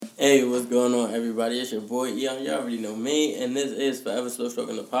Hey, what's going on, everybody? It's your boy Eon. You already know me, and this is Forever Slow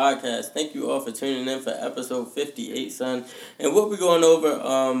Stroking the podcast. Thank you all for tuning in for episode 58, son. And we'll be going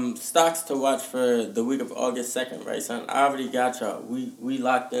over stocks to watch for the week of August 2nd, right, son? I already got y'all. We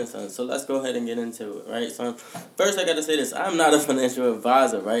locked in, son. So let's go ahead and get into it, right, son? First, I got to say this. I'm not a financial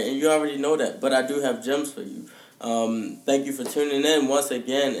advisor, right? And you already know that, but I do have gems for you. Thank you for tuning in once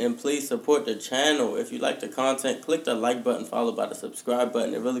again, and please support the channel. If you like the content, click the like button followed by the subscribe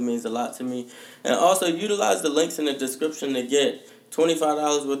button. It really means a lot to me. And also utilize the links in the description to get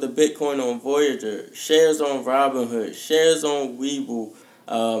 $25 worth of Bitcoin on Voyager, shares on Robinhood, shares on Webull,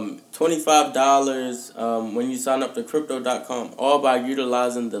 $25 when you sign up to Crypto.com, all by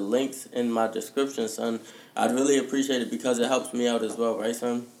utilizing the links in my description, son. I'd really appreciate it because it helps me out as well, right,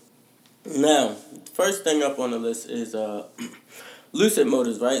 son? Now, first thing up on the list is Lucid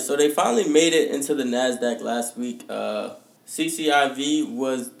Motors, right? So they finally made it into the NASDAQ last week. CCIV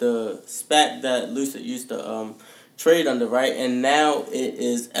was the SPAC that Lucid used to trade under, right? And now it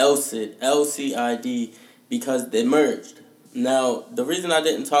is LCID, LCID, because they merged. Now, the reason I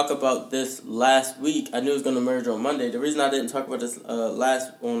didn't talk about this last week, I knew it was going to merge on Monday. The reason I didn't talk about this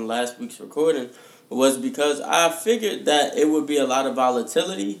last week's recording was because I figured that it would be a lot of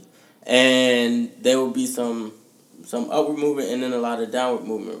volatility, and there will be some upward movement and then a lot of downward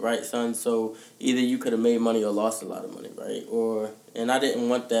movement, right, son? So either you could have made money or lost a lot of money, right? And I didn't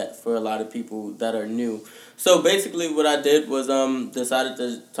want that for a lot of people that are new. So basically what I did was decided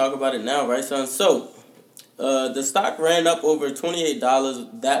to talk about it now, right, son? So the stock ran up over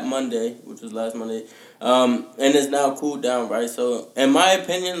 $28 that Monday, which was last Monday, and is now cooled down, right? So in my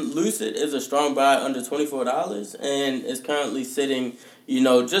opinion, Lucid is a strong buy under $24 and is currently sitting,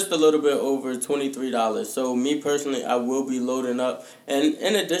 just a little bit over $23. So me personally, I will be loading up. And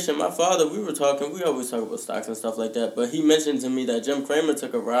in addition, my father, we always talk about stocks and stuff like that, but he mentioned to me that Jim Cramer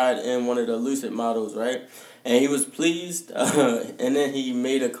took a ride in one of the Lucid models, right? And he was pleased, and then he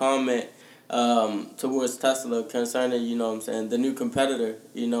made a comment towards Tesla concerning, the new competitor,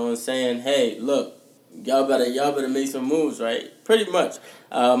 and saying, hey, look, y'all better make some moves, right? Pretty much.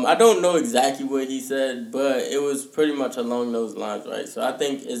 I don't know exactly what he said, but it was pretty much along those lines, right? So I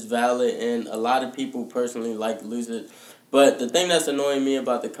think it's valid, and a lot of people personally like Lucid. But the thing that's annoying me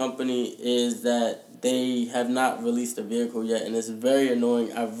about the company is that they have not released a vehicle yet, and it's very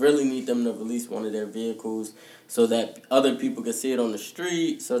annoying. I really need them to release one of their vehicles so that other people can see it on the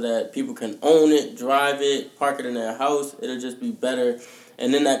street, so that people can own it, drive it, park it in their house. It'll just be better.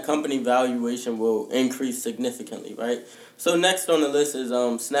 And then that company valuation will increase significantly, right? So next on the list is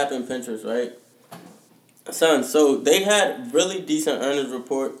Snap and Pinterest, right? Son, so they had really decent earnings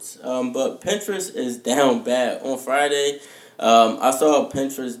reports, but Pinterest is down bad. On Friday, I saw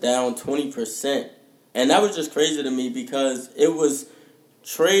Pinterest down 20%. And that was just crazy to me because it was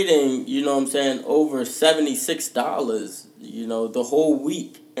trading, over $76, the whole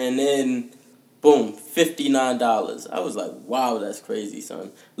week. And then, boom, $59. I was like, wow, that's crazy,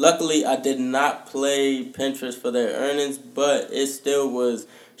 son. Luckily, I did not play Pinterest for their earnings, but it still was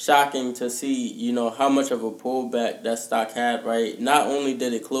shocking to see, how much of a pullback that stock had, right? Not only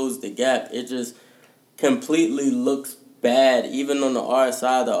did it close the gap, it just completely looks bad. Even on the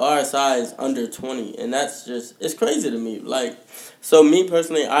RSI, the RSI is under 20, and that's just, it's crazy to me. Like, so me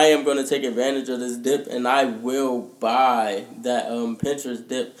personally, I am going to take advantage of this dip, and I will buy that Pinterest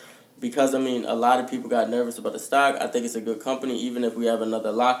dip because, a lot of people got nervous about the stock. I think it's a good company. Even if we have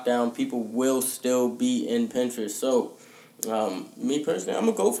another lockdown, people will still be in Pinterest. So, me personally, I'm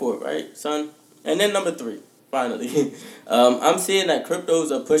going to go for it, right, son? And then number 3. Finally, I'm seeing that cryptos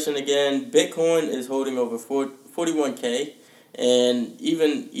are pushing again. Bitcoin is holding over 41K, and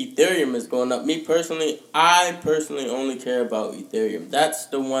even Ethereum is going up. I personally only care about Ethereum. That's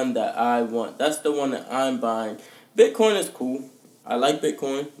the one that I want. That's the one that I'm buying. Bitcoin is cool. I like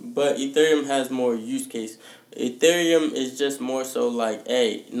Bitcoin, but Ethereum has more use case. Ethereum is just more so like,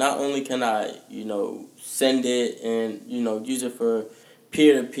 hey, not only can I, send it and, use it for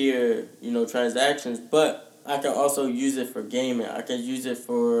peer-to-peer, transactions, but I can also use it for gaming. I can use it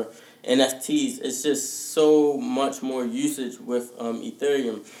for NFTs. It's just so much more usage with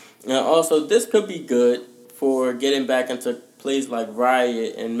Ethereum. And also, this could be good for getting back into plays like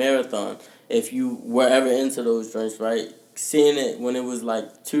Riot and Marathon. If you were ever into those joints, right? Seeing it when it was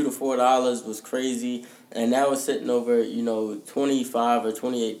like $2 to $4 was crazy. And now it's sitting over, $25 or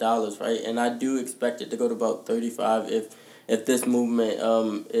 $28, right? And I do expect it to go to about $35 if this movement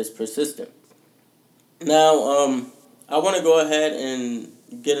is persistent. Now, I want to go ahead and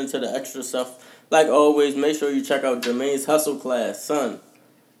get into the extra stuff. Like always, make sure you check out Jermaine's Hustle class. Son,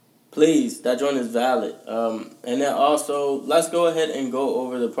 please, that joint is valid. And then also, let's go ahead and go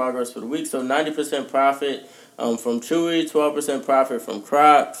over the progress for the week. So 90% profit from Chewy, 12% profit from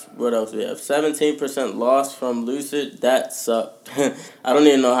Crocs. What else we have? 17% loss from Lucid. That sucked. I don't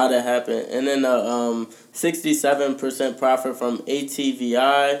even know how that happened. And then 67% profit from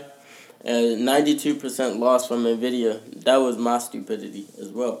ATVI. And 92% loss from NVIDIA. That was my stupidity as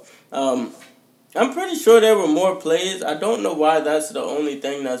well. I'm pretty sure there were more plays. I don't know why that's the only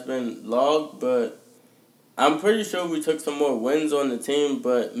thing that's been logged, but I'm pretty sure we took some more wins on the team,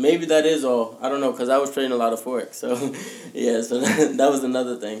 but maybe that is all. I don't know, because I was trading a lot of Forex. So, yeah, so that was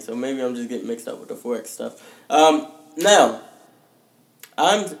another thing. So maybe I'm just getting mixed up with the Forex stuff. Now,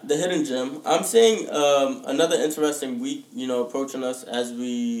 I'm the hidden gem. I'm seeing another interesting week, approaching us as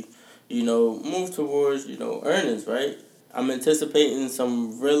we, move towards, earnings, right? I'm anticipating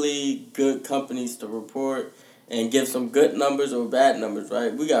some really good companies to report and give some good numbers or bad numbers,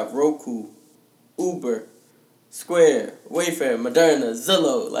 right? We got Roku, Uber, Square, Wayfair, Moderna,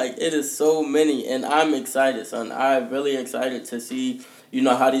 Zillow. Like, it is so many, and I'm excited, son. I'm really excited to see,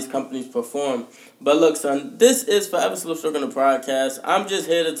 how these companies perform. But look, son, this is Forever Slow Stroking the podcast. I'm just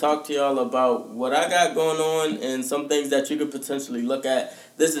here to talk to y'all about what I got going on and some things that you could potentially look at.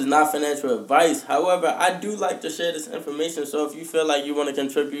 This is not financial advice. However, I do like to share this information, so if you feel like you want to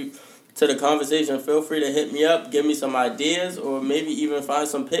contribute to the conversation, feel free to hit me up, give me some ideas, or maybe even find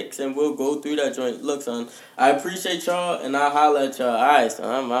some picks, and we'll go through that joint. Look, son, I appreciate y'all, and I'll holler at y'all. All right,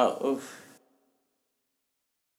 son, I'm out. Oof.